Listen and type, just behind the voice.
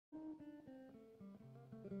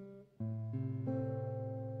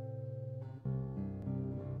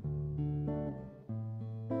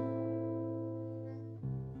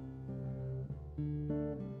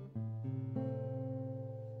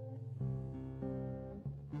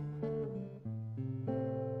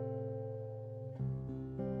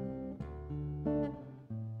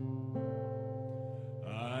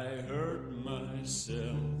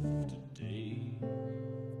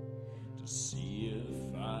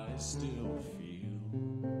still feel.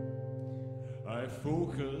 I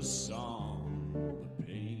focus on the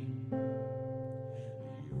pain, the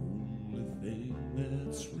only thing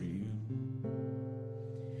that's real.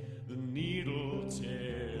 The needle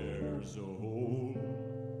tears a hole,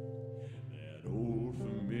 that old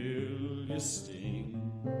familiar sting.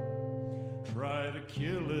 Try to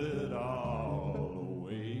kill it all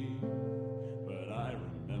away, but I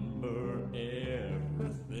remember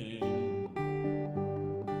everything.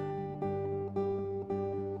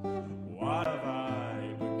 What have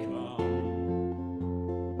I become?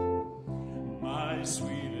 My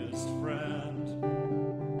sweetest friend.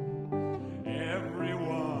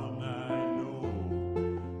 Everyone I know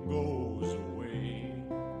goes away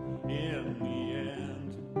in the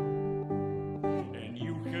end, and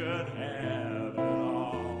you could have it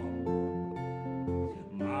all.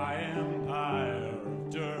 My empire of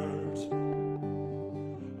dirt,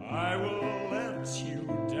 I will let you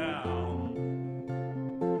down.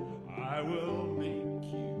 I will make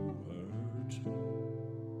you hurt.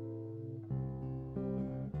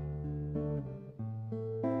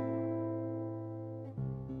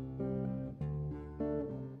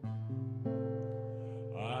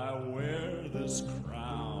 I wear this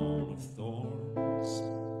crown of thorns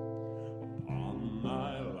upon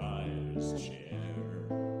my liar's chair,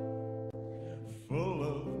 full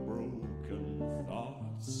of broken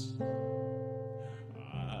thoughts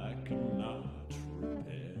I cannot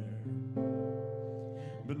repair.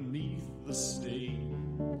 Beneath the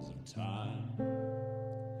stains of time,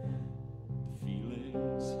 the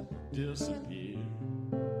feelings disappear.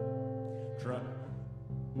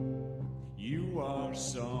 You are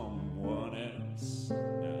someone else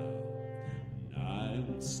now, and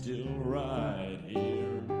I'm still right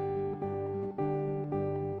here.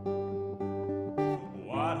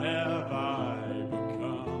 What have I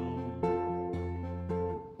become?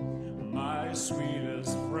 My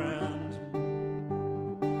sweetest friend.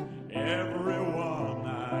 Everyone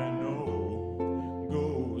I know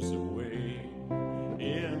goes away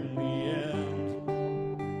in the end,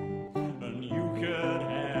 and you could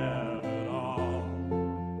have it all.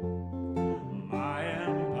 My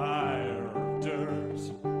empire of dirt,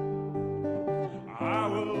 I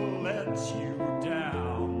will let you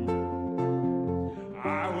down.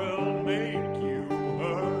 I will make you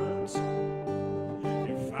hurt.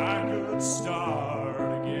 If I could start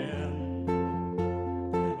again,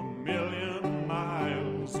 a million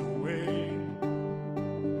miles away,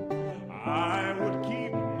 I would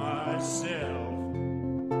keep myself.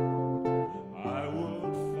 I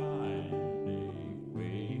would find a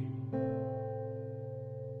way.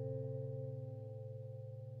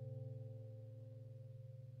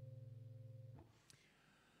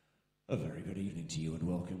 A very good evening to you, and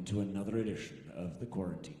welcome to another edition of the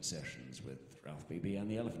Quarantine Sessions with Ralph Beeby and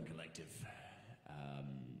the Elephant Collective.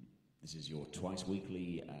 This is your twice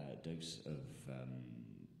weekly dose of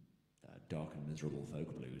dark and miserable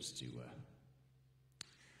folk blues to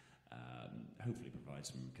hopefully provide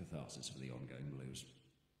some catharsis for the ongoing blues.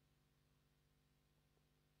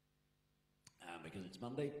 Because it's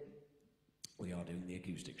Monday, we are doing the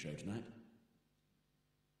acoustic show tonight.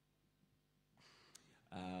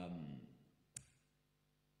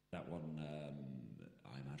 That one,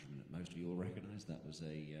 I imagine that most of you will recognise. That was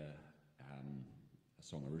a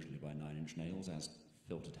song originally by 9 Inch Nails, as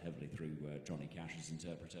filtered heavily through Johnny Cash's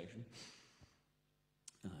interpretation.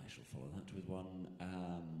 I shall follow that with one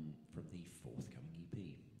from the forthcoming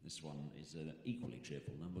EP. This one is an equally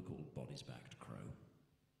cheerful number called Bodies Back to Crow.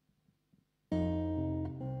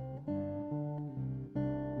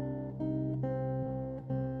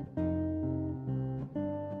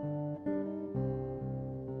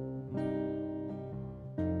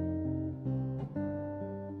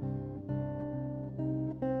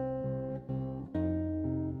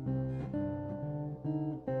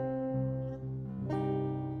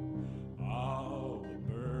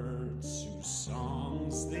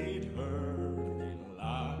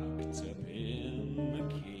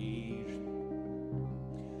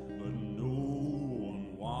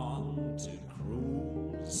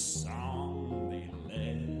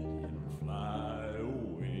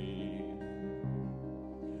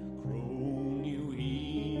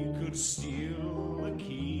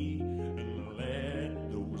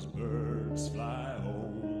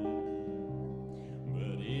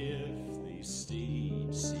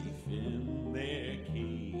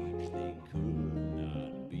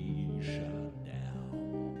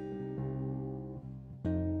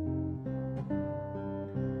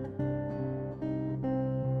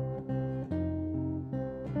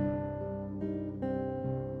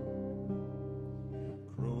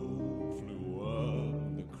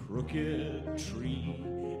 crooked tree,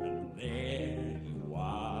 and there you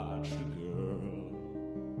watch a girl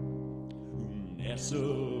who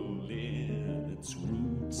nestled in its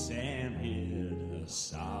roots and hid her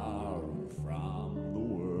sorrow from the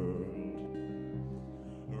world.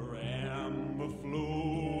 Her amber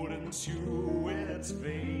flowed into its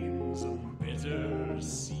veins, and bitter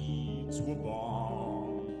seeds were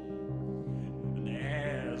born. And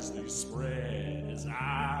as they spread, his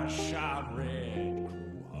eyes shot red,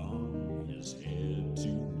 Crow hung his head to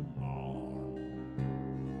mourn.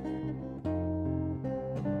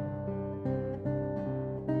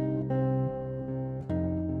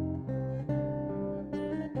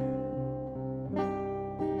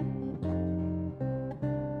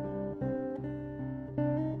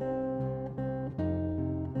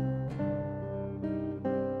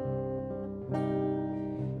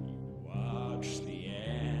 Watched the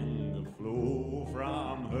anger flow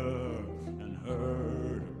from her and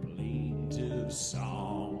heard a plaintive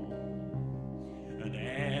song. And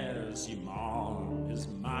as he mourned, his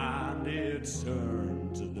mind it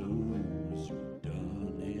turned to those who'd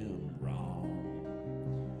done him wrong.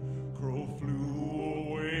 Crow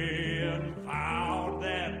flew away and vowed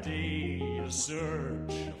that day to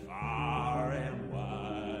search far and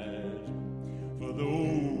wide for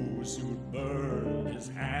those who'd burned his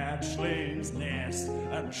hatchling's nest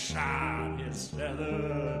and shot his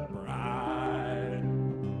feathered bride.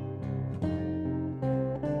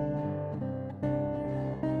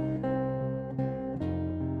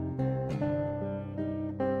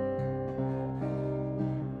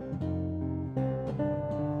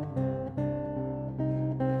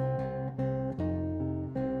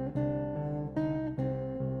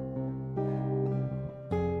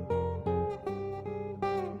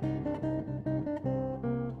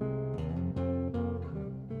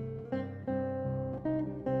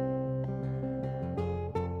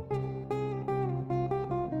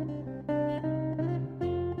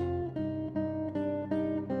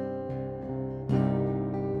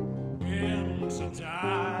 Winter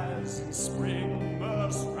dies and spring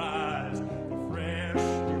must rise for fresh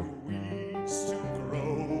new weeds to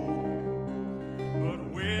grow. But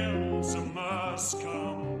winter must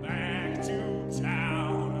come back to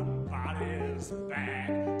town and bodies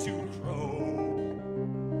back to Crow.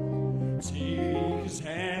 Take his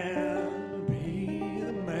hand, be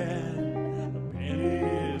the man, the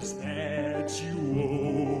pennies that you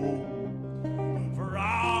owe. For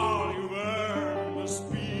all you've earned must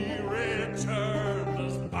be returned,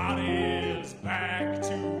 as bodies back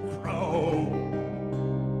to Crow.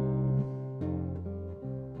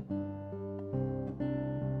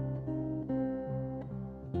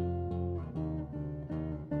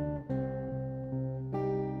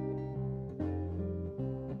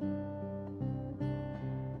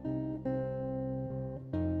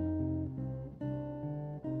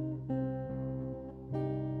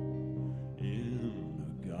 In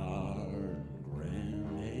a garden grand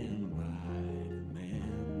and wide,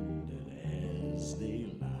 mended as they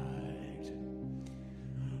liked,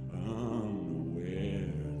 unaware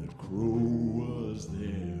that Crow was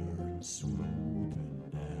there and swooping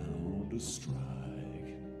down to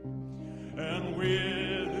strike. And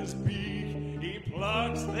with his beak he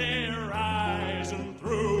plucked their eyes and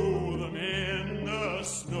threw them in the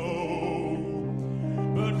snow.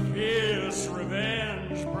 But fierce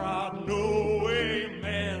revenge brought no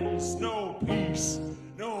amends, no peace,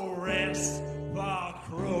 no rest for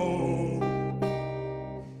Crow.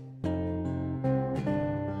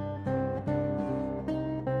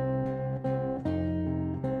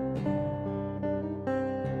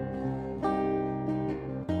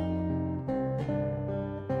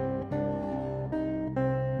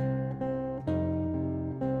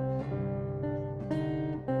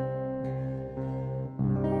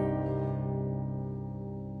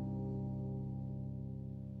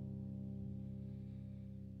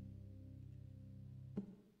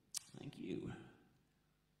 Thank you.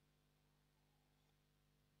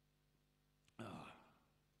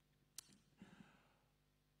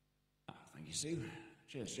 Thank you, Sue.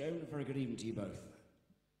 Cheers, Joe. A very good evening to you both.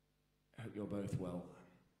 I hope you're both well.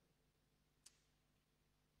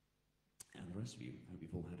 And the rest of you, hope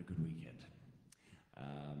you've all had a good weekend.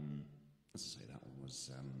 As I say, that one was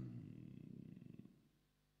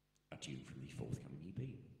a tune from the forthcoming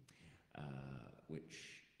EP,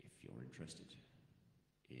 which, if you're interested,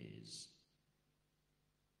 is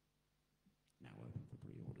now open for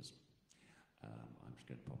pre-orders. I'm just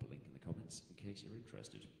going to pop a link in the comments in case you're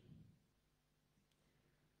interested.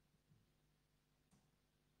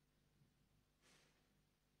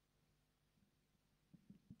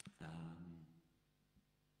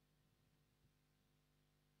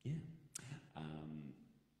 Yeah. And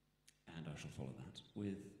I shall follow that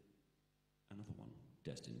with another one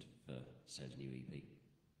destined for said new EP.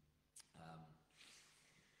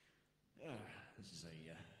 This is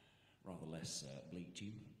a rather less bleak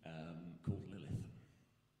tune called Lilith.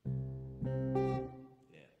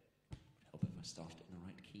 Yeah. Would help if I started it in the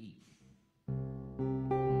right key.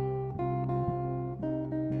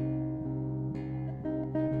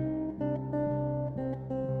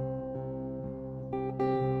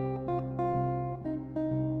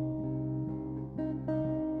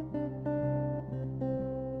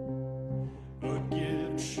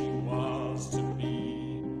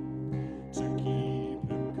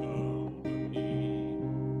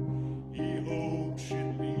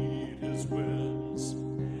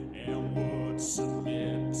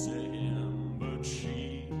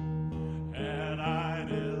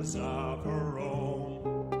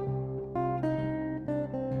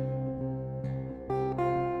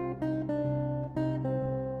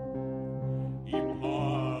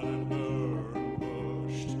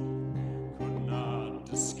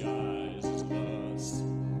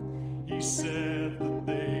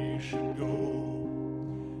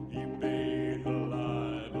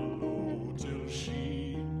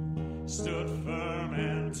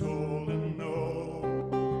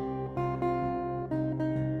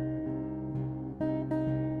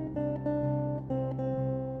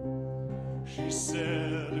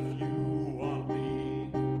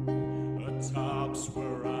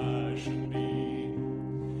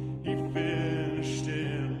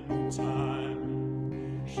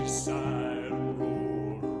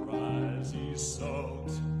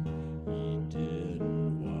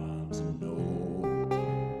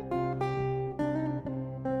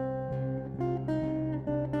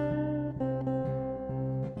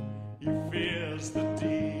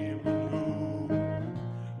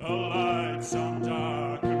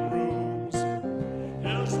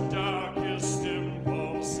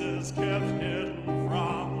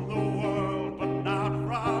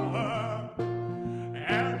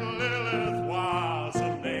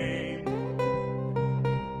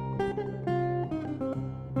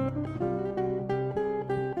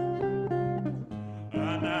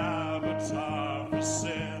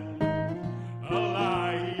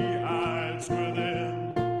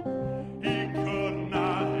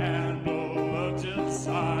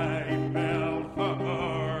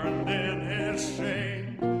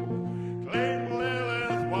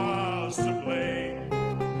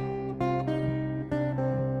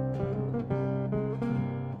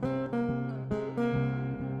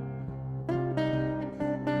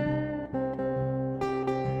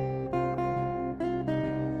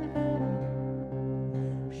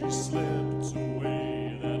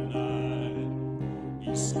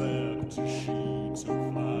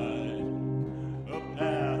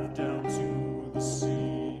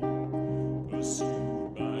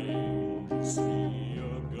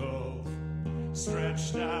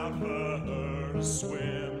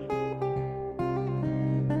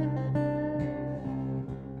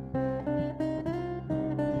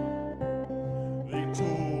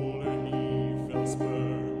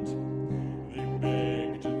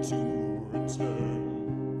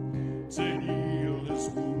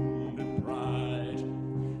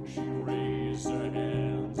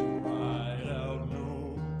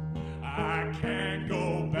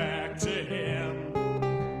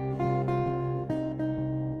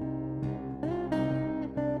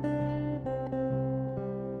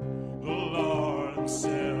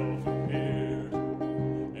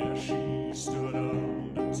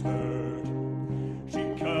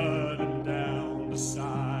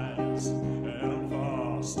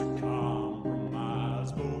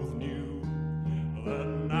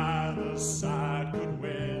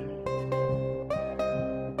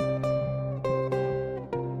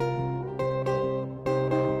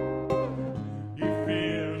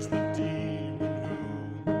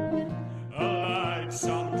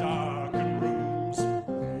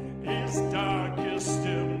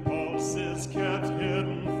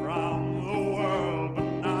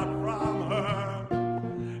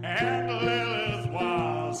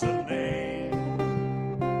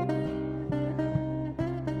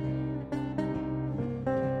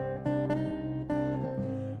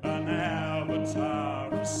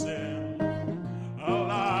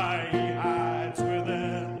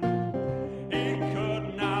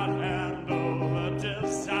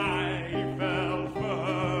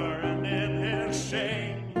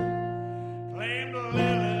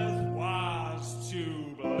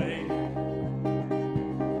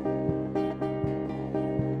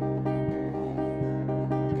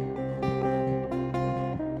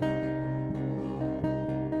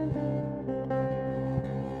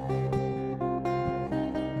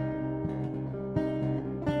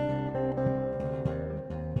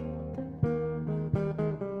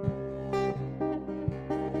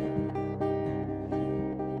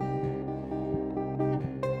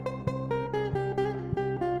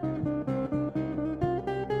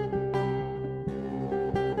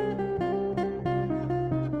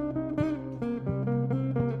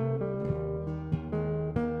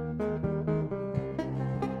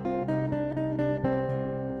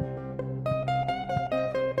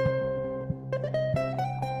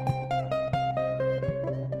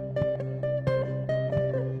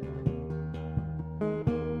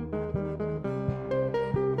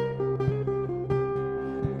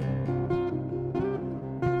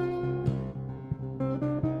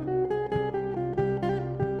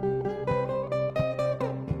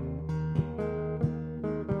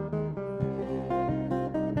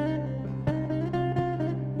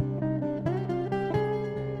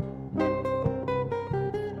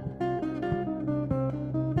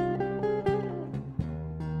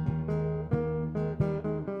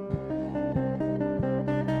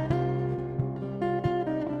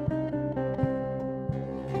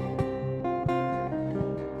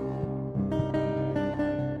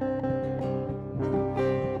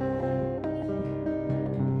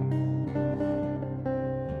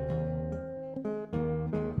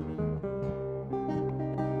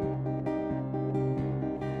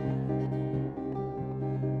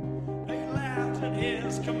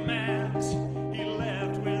 his commands, he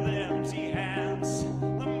left with empty hands.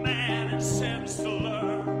 The man incensed to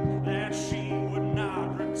learn that she would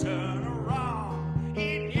not return or wrong.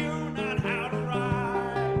 He knew not how to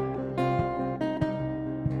ride.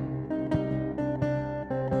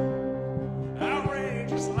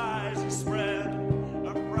 Outrageous lies he spread,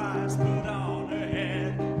 a price put on her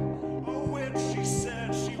head, a witch she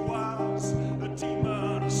said she was, a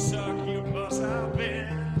demon, a succubus, a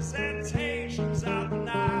visitations of the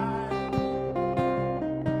night.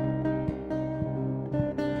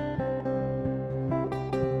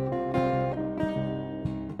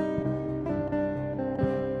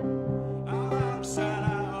 Outside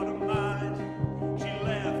out of mind, she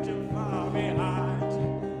left him far behind.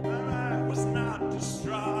 Her life was not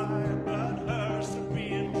destroyed, but hers to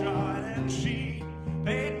be enjoyed, and she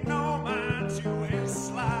paid no mind to his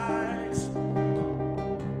slides.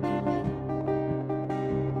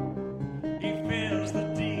 He fears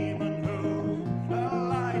the demon who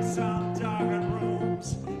lights on darkened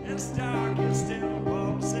rooms. His darkest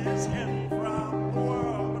impulse is hidden from the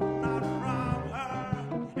world, but not from her.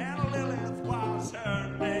 And Lilith was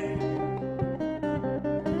her name.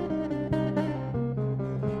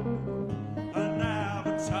 An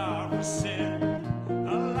avatar for sin,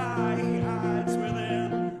 a lie he hides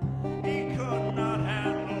within. He could not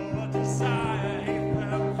handle the desire he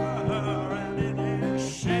felt for her, and in his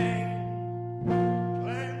shame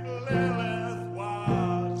claimed Lilith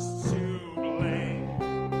was to blame.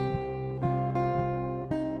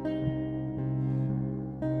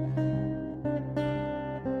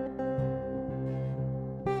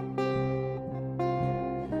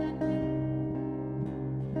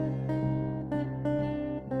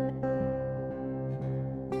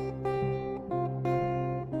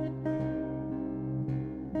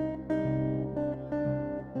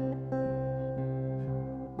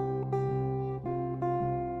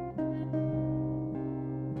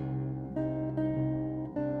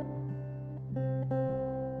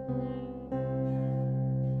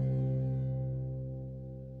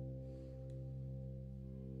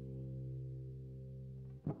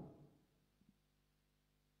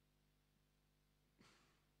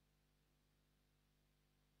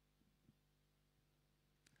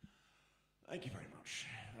 Thank you very much.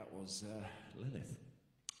 That was Lilith.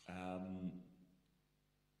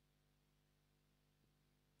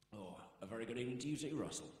 A very good evening to you too,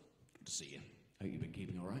 Russell. Good to see you. Hope you've been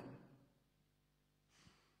keeping all right.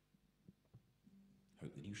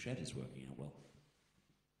 Hope the new shed is working out well.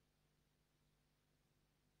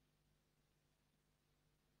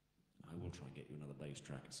 I will try and get you another bass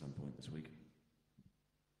track at some point this week.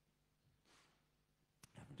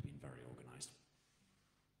 Haven't been very organised.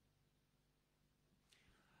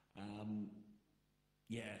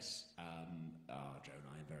 Yes, Joe and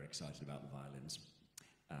I are very excited about the violins.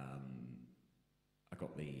 I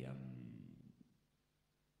got the,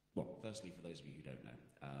 well, firstly, for those of you who don't know,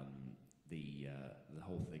 the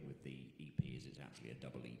whole thing with the EP is it's actually a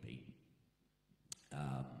double EP,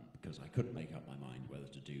 because I couldn't make up my mind whether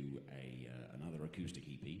to do another acoustic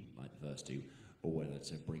EP, like the first two, or whether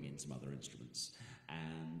to bring in some other instruments.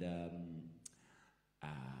 And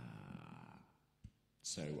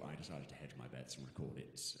so I decided to hedge my bets and record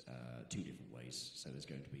it two different ways. So there's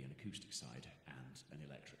going to be an acoustic side and an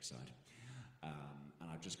electric side. And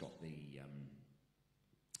I've just got the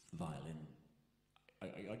violin.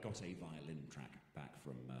 I got a violin track back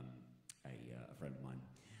from a friend of mine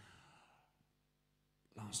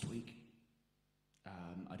last week.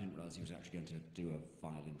 I didn't realise he was actually going to do a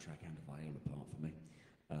violin track and a viola part for me.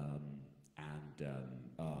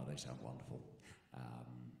 They sound wonderful.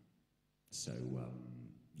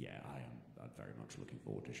 Yeah, I'm very much looking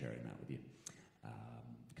forward to sharing that with you,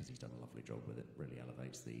 because he's done a lovely job with it. Really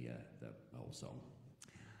elevates the whole song.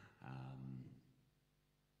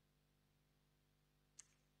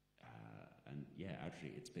 And yeah,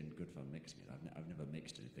 actually, it's been good fun mixing it. I've never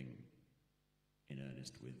mixed anything in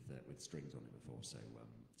earnest with strings on it before, so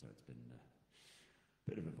it's been a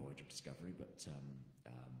bit of a voyage of discovery. But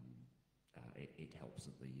it helps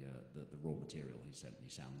that the raw material he sent me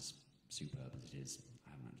sounds superb as it is. I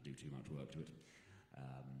haven't had to do too much work to it.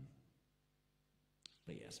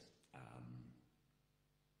 But yes,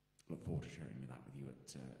 look forward to sharing that with you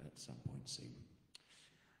at some point soon.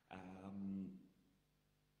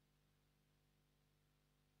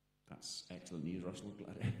 That's excellent news, Russell.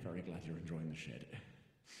 Very glad you're enjoying the shed.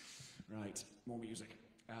 Right, more music.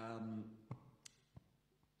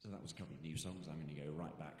 So that was a couple of new songs. I'm going to go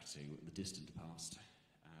right back to the distant past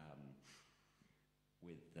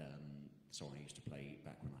with a song I used to play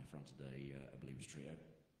back when I fronted a blues trio.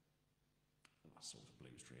 A sort of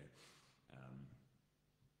blues trio.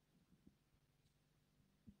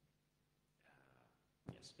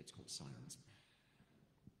 yes, it's called Sirens.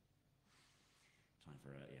 Time for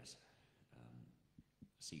a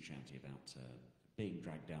sea shanty about being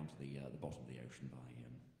dragged down to the bottom of the ocean by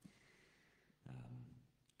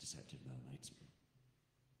deceptive mermaids.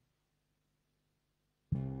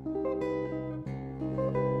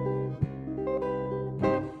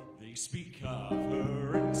 They speak of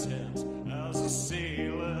her intent as a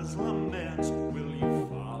sailor's lament. Will you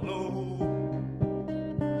follow?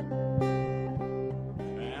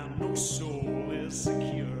 And no soul is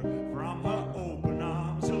secure from her open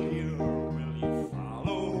arms allure. Will you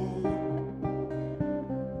follow?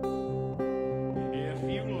 If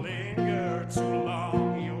you linger too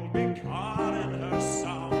long, you'll be caught in her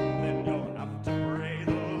song. Then you'll have to pray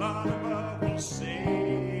the Lord above will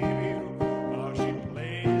save you, while she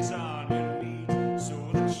plays on your beat, so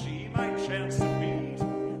that she might chance to beat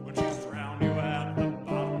when she's drowned you at the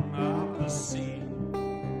bottom of the sea.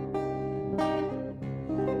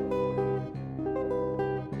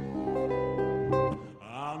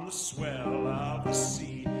 On the swell of the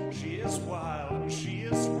sea, she is wild and she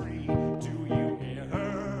is free. Do you hear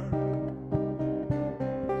her?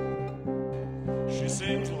 She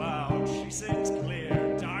sings loud, she sings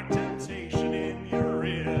clear, dark temptation in your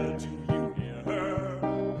ear. Do you hear her?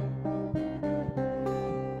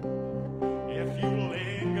 If you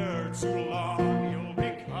linger too long, you'll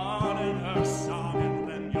be caught in her song, and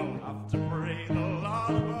then you'll have to pray the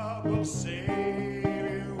Lord above will save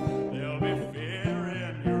you. There'll be fear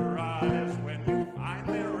in your eyes when you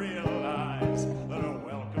finally realize that her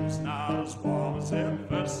welcome's not as warm as it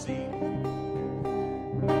first seemed.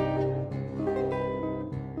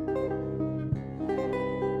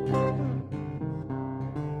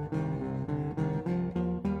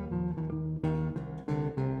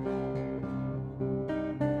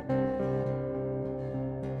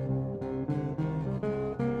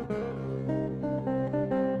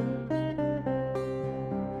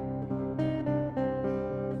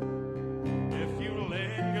 If you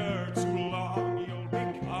linger too long, you'll be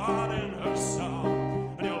caught in her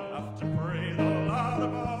song, and you'll have to pray the Lord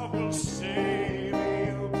above will save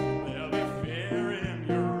you. There'll be fear in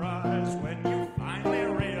your eyes when you finally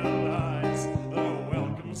realize that her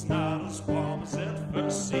welcome's not as warm as it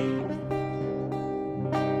first seemed.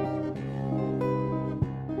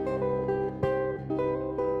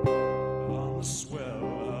 On the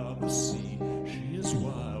swell of the sea, she is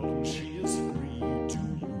wild and she is free. Do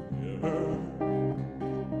you hear her?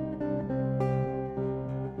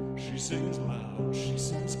 She sings loud, she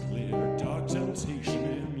sings clear, dark temptation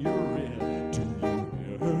in your ear. Do you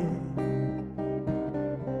hear her?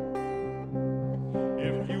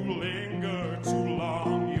 If you linger too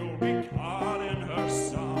long, you'll be caught in her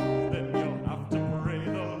song. Then you'll have to pray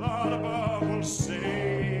the Lord above will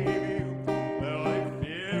save you. There'll be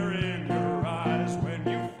fear in your eyes when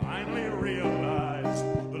you finally realize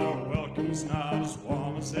that her welcome's not as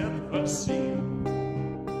warm as it first seemed.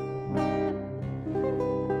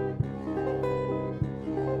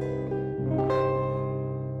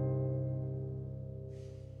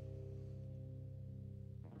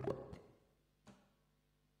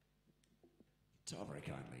 Oh, very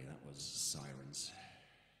kindly, that was Sirens.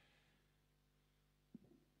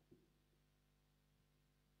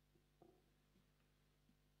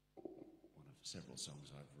 One of several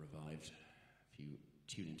songs I've revived. If you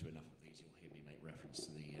tune into enough of these, you'll hear me make reference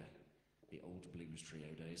to the old blues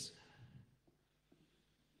trio days.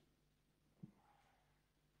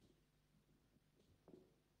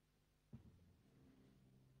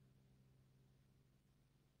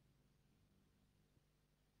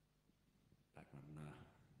 Back when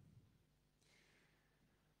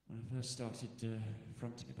I first started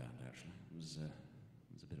fronting a band, actually, it was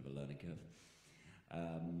a bit of a learning curve,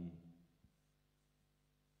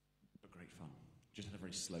 but great fun. Just had a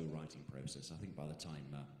very slow writing process. I think by the time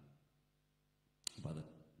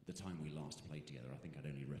we last played together, I think I'd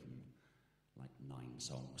only written like 9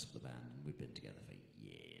 songs for the band, and we've been together for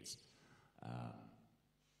years.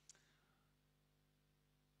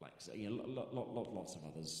 Lots of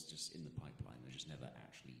others just in the pipeline. They just never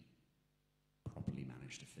actually properly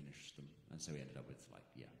managed to finish them, and so we ended up with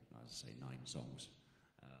as I say, 9 songs.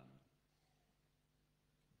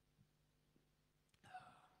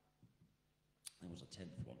 There was a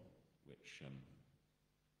 10th one, which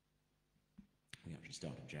we actually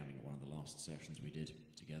started jamming at one of the last sessions we did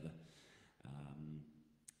together,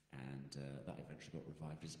 and that eventually got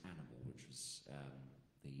revived as Animal, which was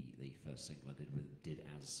the first single I did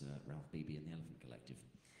as Ralph Beeby and the Elephant Collective.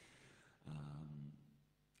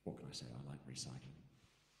 What can I say? I like recycling.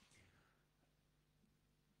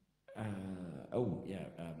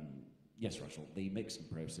 Yes, Russell, the mixing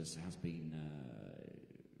process has been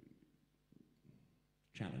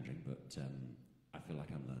challenging, but I feel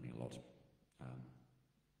like I'm learning a lot.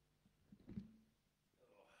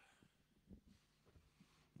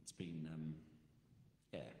 It's been,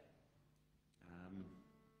 yeah.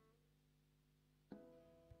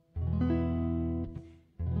 I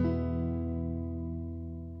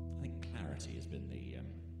think clarity has been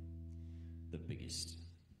the biggest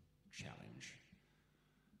challenge.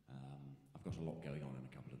 I've got a lot going on in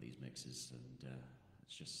a couple of these mixes, and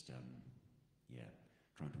it's just, yeah,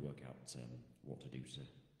 trying to work out what to do to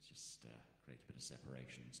just create a bit of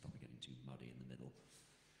separation, stop it getting too muddy in the middle.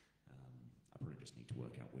 I probably just need to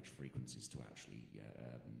work out which frequencies to actually,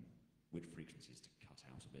 which frequencies to cut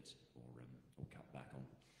out a bit or cut back on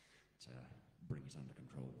to bring it under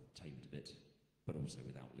control, tame it a bit, but also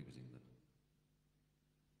without losing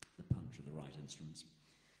the punch of the right instruments.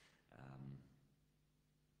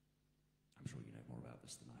 I'm sure you know more about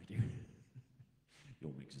this than I do.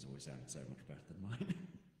 Your mixes always sound so much better than mine.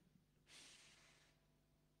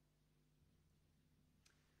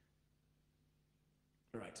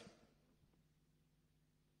 Right.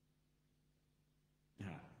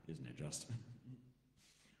 Isn't it just?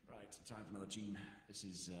 Right, time for another tune. This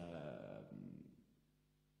is,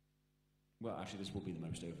 well, actually, this will be the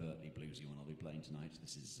most overtly bluesy one I'll be playing tonight.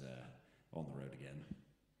 This is On the Road Again.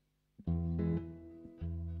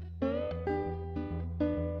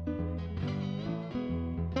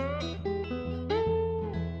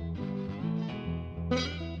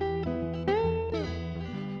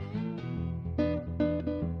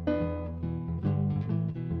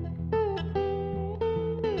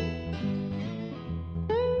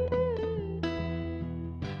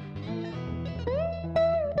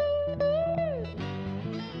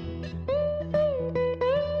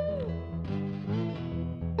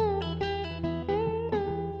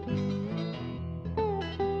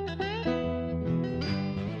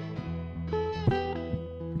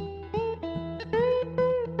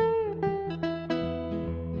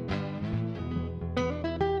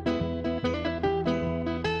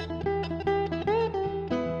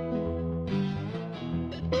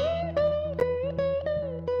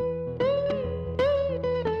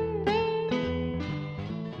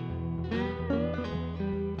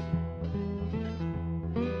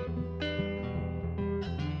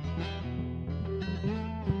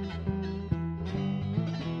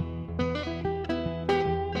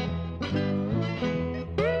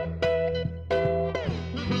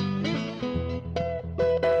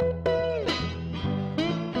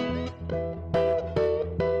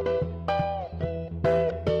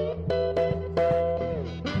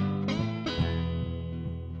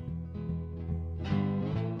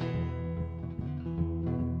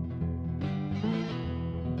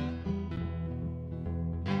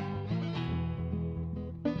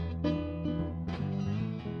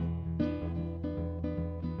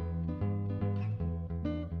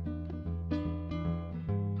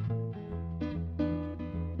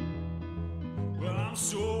 I'm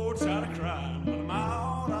so tired of crying, but I'm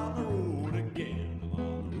out on the road again. I'm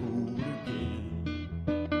on the road again.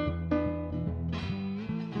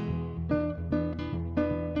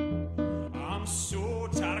 I'm so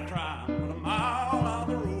tired of crying, but I'm out on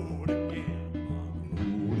the road again. I'm on the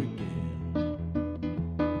road again.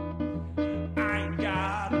 I ain't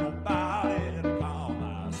got nobody to call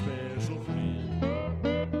my special friend.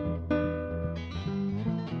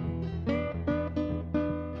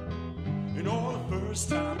 You know, the first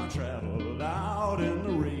time I traveled out in the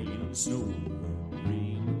rain and snow,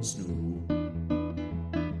 rain and snow.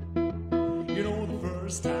 You know, the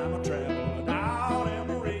first time I traveled out in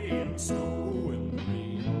the rain and snow, in the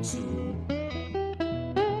rain and snow.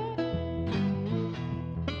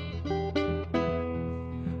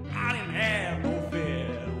 I didn't have no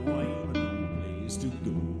fare, no aim, no place to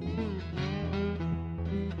go.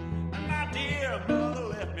 And my dear mother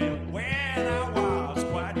left me when I was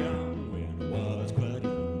quite young.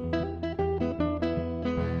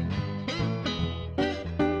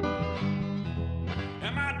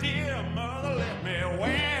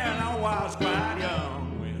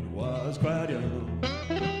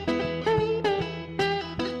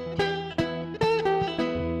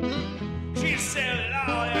 She said,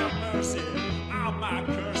 Lord have mercy on my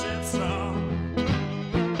cursed son.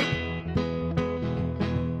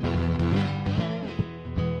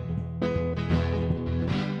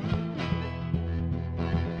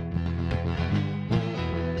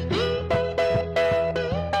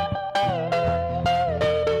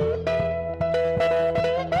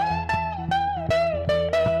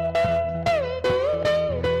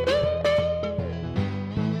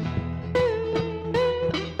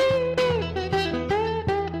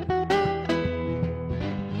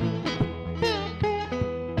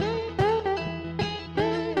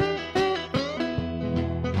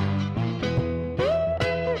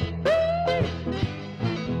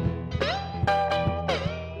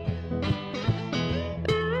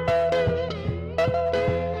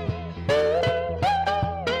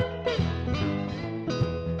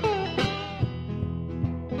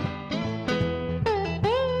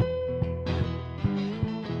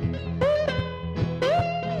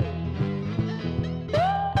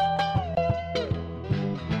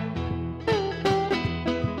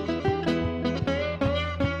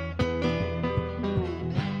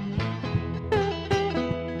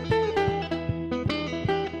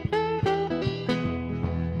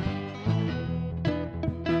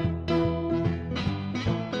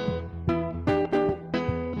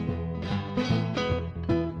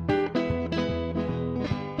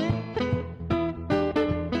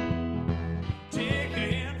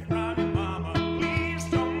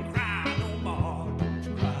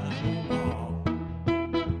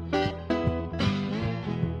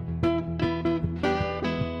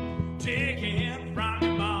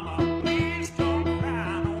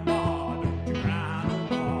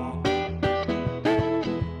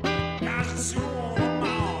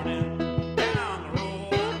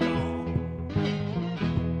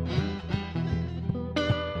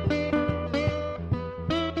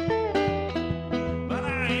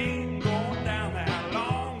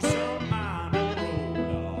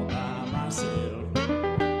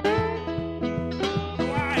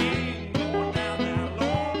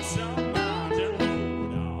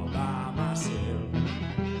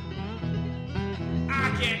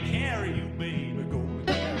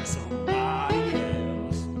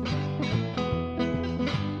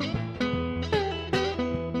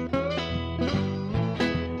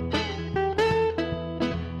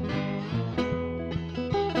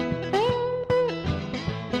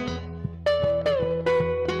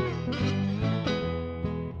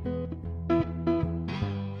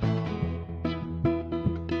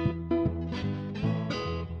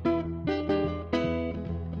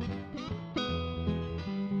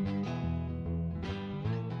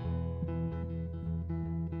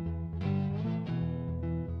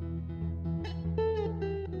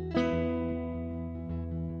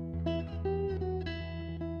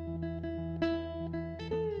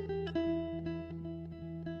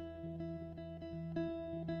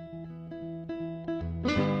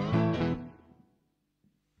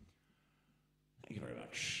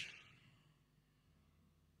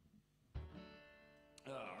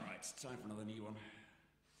 time for another new one.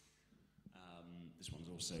 This one's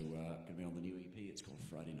also going to be on the new EP. It's called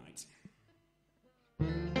Friday Night.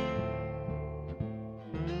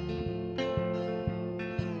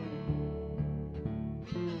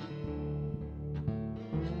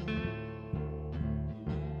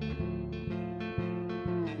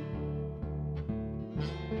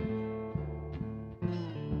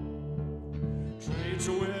 Trades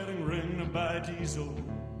a wedding ring to buy diesel,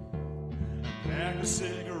 a pack of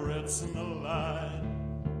cigarettes and the light.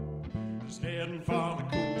 Just heading for the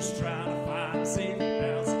coast, trying to find a safe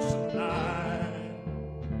passage tonight.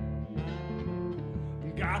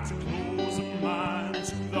 Got to close her mind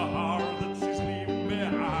to the heart that she's leaving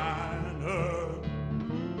behind her.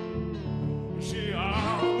 She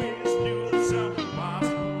always knew that something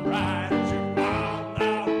wasn't right. She found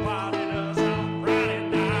out what it does on Friday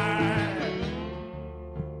night.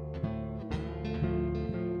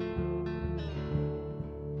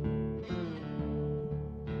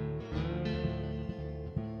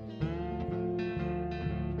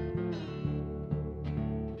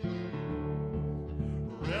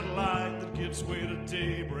 Red light that gives way to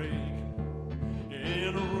daybreak.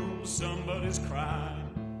 In a room, somebody's crying.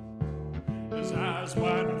 His eyes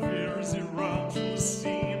wide in fear as he runs from the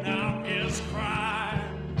scene of his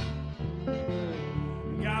crime.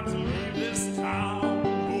 Got to leave this town,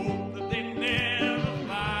 hope that they never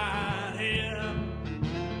find him.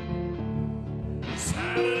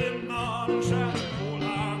 Saturday morning, tries to pull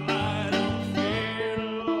our light on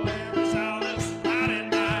field. Every sound this Friday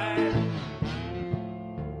night.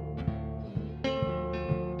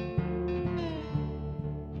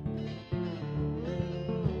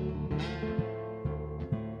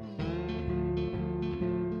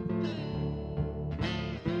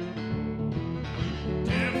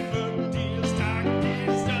 Denver deals, tiger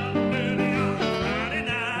deals, done dirty on a Friday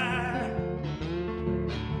night.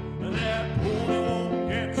 That pony won't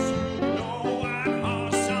get through no white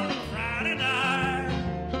horse on a Friday night.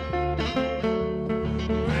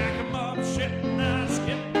 Pack 'em up, shit, now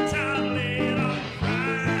skip town late on a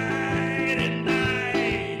Friday night.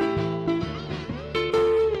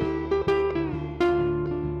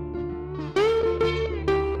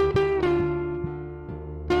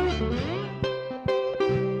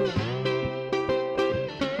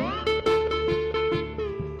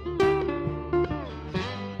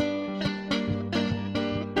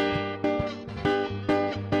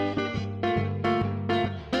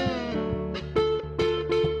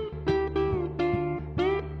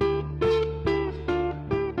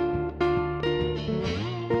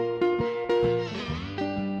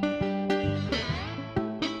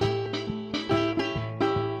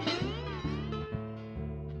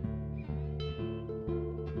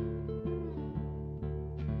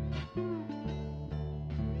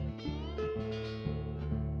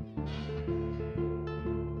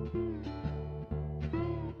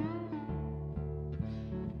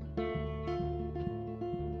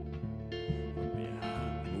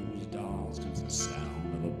 Behind closed doors comes the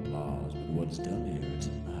sound of applause. But what's done here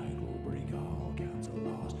tonight will break all kinds of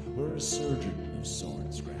laws. We're a surgeon of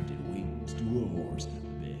sorts, grafted wings to a horse.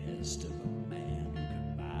 Best of a man who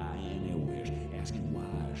can buy any wish. Asking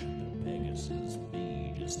why should the Pegasus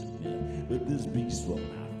be just a myth? But this beast will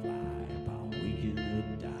not fly upon weekend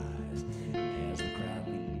it dies. As the crowd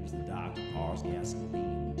leaves, the doctor pours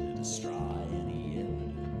gasoline to destroy any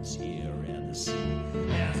evidence here at the scene.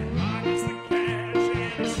 As he pockets the cash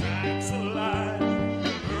and he strikes a light,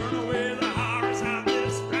 burn away the horrors of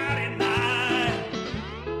this Friday night.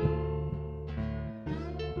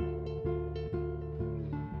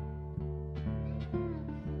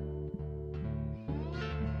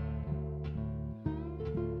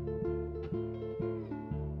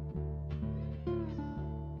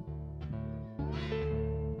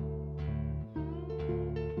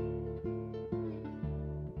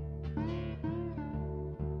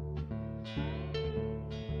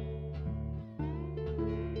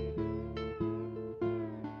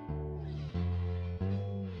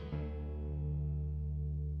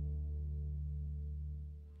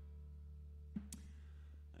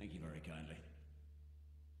 Thank you very kindly.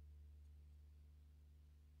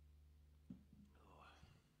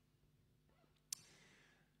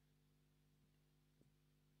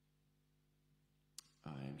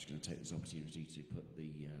 I'm just going to take this opportunity to put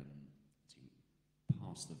the to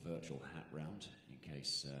pass the virtual hat round in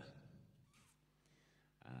case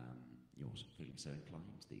you're feeling so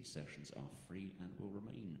inclined. These sessions are free and will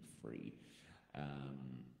remain free.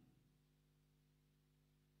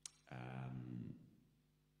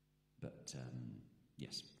 But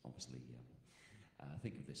yes, obviously,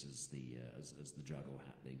 think of this as the juggle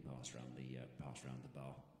hat being passed around the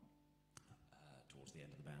bar. towards the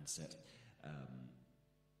end of the band's set.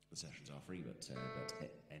 The sessions are free, but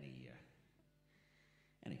any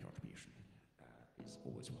contribution is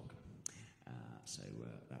always welcome. So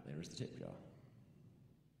that there is the tip jar.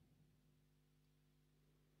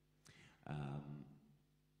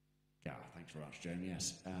 Thanks very much, Joan.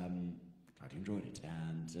 Yes, glad you enjoyed it.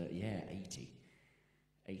 And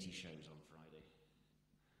 80 shows on Friday.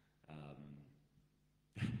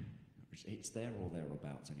 It's there or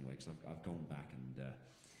thereabouts anyway, because I've gone back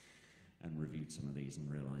and reviewed some of these and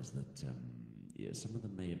realised that some of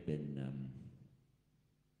them may have been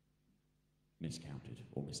miscounted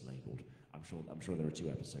or mislabeled. I'm sure there are 2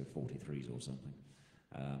 episode 43s or something.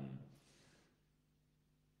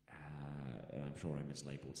 I'm sure I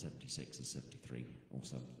mislabeled 76 as 73 or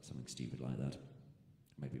something stupid like that.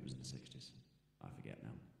 Maybe it was in the 60s. I forget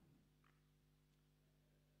now.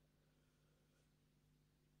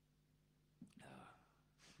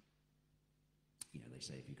 They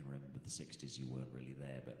say if you can remember the 60s, you weren't really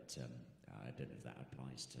there, but I don't know if that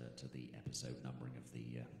applies to the episode numbering of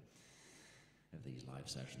these live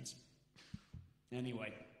sessions.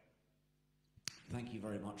 Anyway, thank you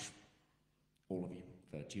very much, all of you,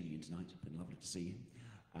 for tuning in tonight. It's been lovely to see you.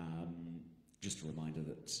 Just a reminder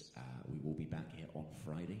that we will be back here on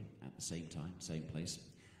Friday at the same time, same place,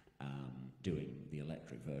 doing the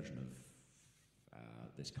electric version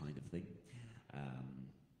of this kind of thing.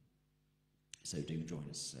 So do join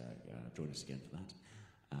us again for that.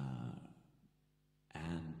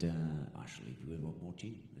 And I shall leave you with one more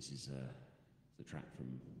tune. This is the track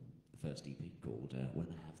from the first EP called When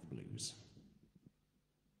I Have the Blues.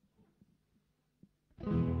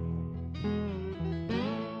 When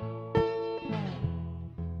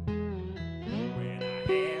I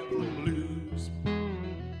have the blues,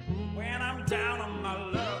 when I'm down on my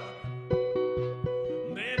luck,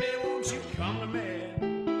 baby, won't you come to me?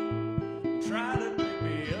 Try to pick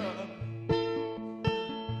me up.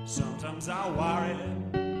 Sometimes I worry,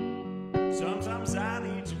 sometimes I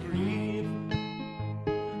need to grieve.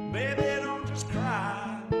 Baby, don't just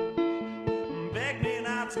cry, beg me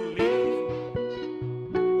not to leave.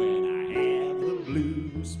 When I have the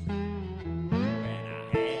blues, when I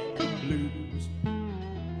have the blues,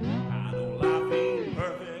 I know life ain't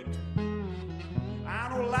perfect, I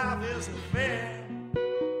know life isn't fair,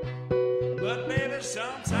 but baby,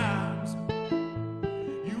 sometimes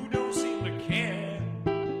you don't seem to care.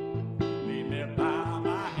 Lead me by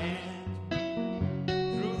my hand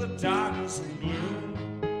through the darkness and gloom.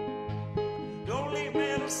 Don't leave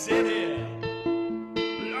me to sit here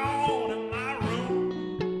alone in my room.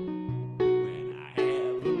 When I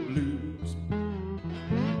have the blues,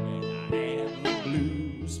 when I have the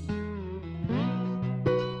blues.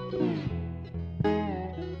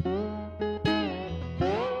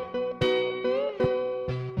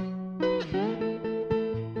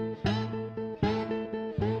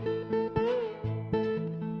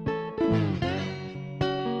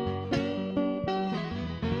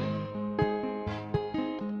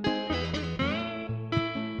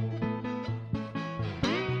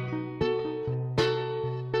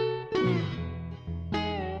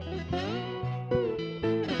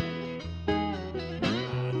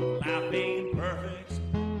 Life ain't perfect,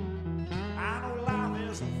 I know life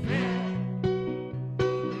isn't fair,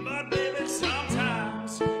 but baby,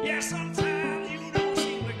 sometimes, yeah, sometimes you don't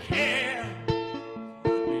seem to care.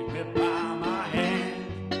 Lead me by my hand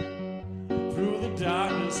through the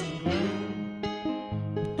darkness and gloom.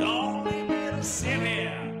 Don't leave me to sit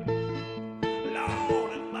here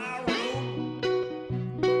alone in my room.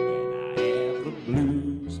 When I have the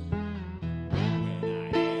blues, when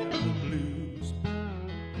I have the blues.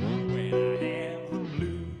 When I have the blues, when I have the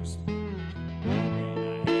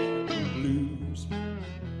blues,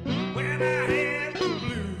 when I have the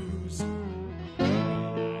blues, when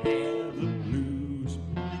I have the blues.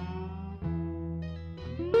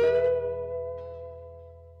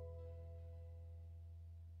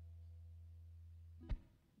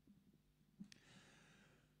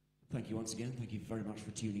 Thank you once again. Thank you very much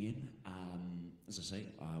for tuning in. As I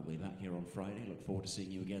say, we're back here on Friday. Look forward to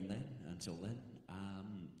seeing you again then. Until then,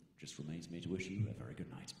 just remains me to wish you a very good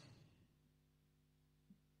night.